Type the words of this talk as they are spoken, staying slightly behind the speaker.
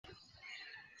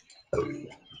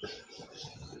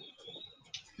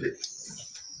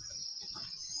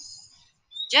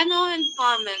Genoa and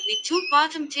Parma, the two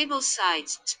bottom table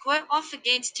sides, square off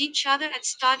against each other at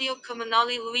Stadio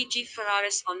Comunale Luigi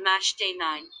Ferraris on match day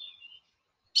 9.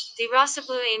 The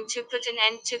Rossablu aim to put an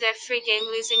end to their three-game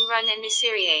losing run in the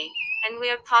Serie A, and we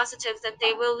are positive that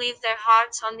they will leave their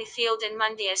hearts on the field in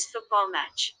Monday's football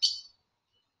match.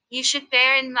 You should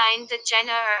bear in mind that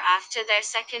Genoa are after their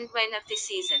second win of the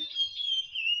season.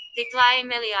 The Playa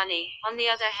Emiliani, on the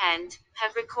other hand,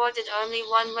 have recorded only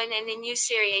one win in the new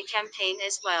Serie A campaign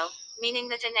as well, meaning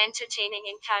that an entertaining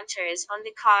encounter is on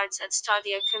the cards at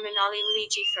Stadio Comunale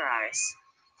Luigi Ferraris.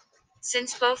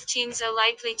 Since both teams are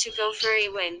likely to go for a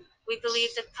win, we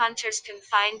believe that punters can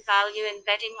find value in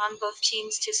betting on both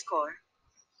teams to score.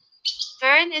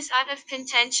 Turin is out of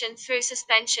contention through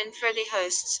suspension for the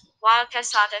hosts, while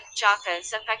Casada, Jaka,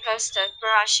 Zappacosta,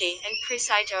 Barashi, and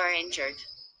Crusaito are injured.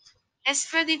 As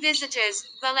for the visitors,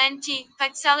 Valenti,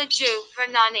 Pazzalaju,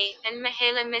 Vernani, and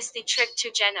Mihaela missed the trip to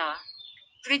Genoa.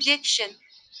 Prediction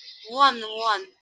 1-1.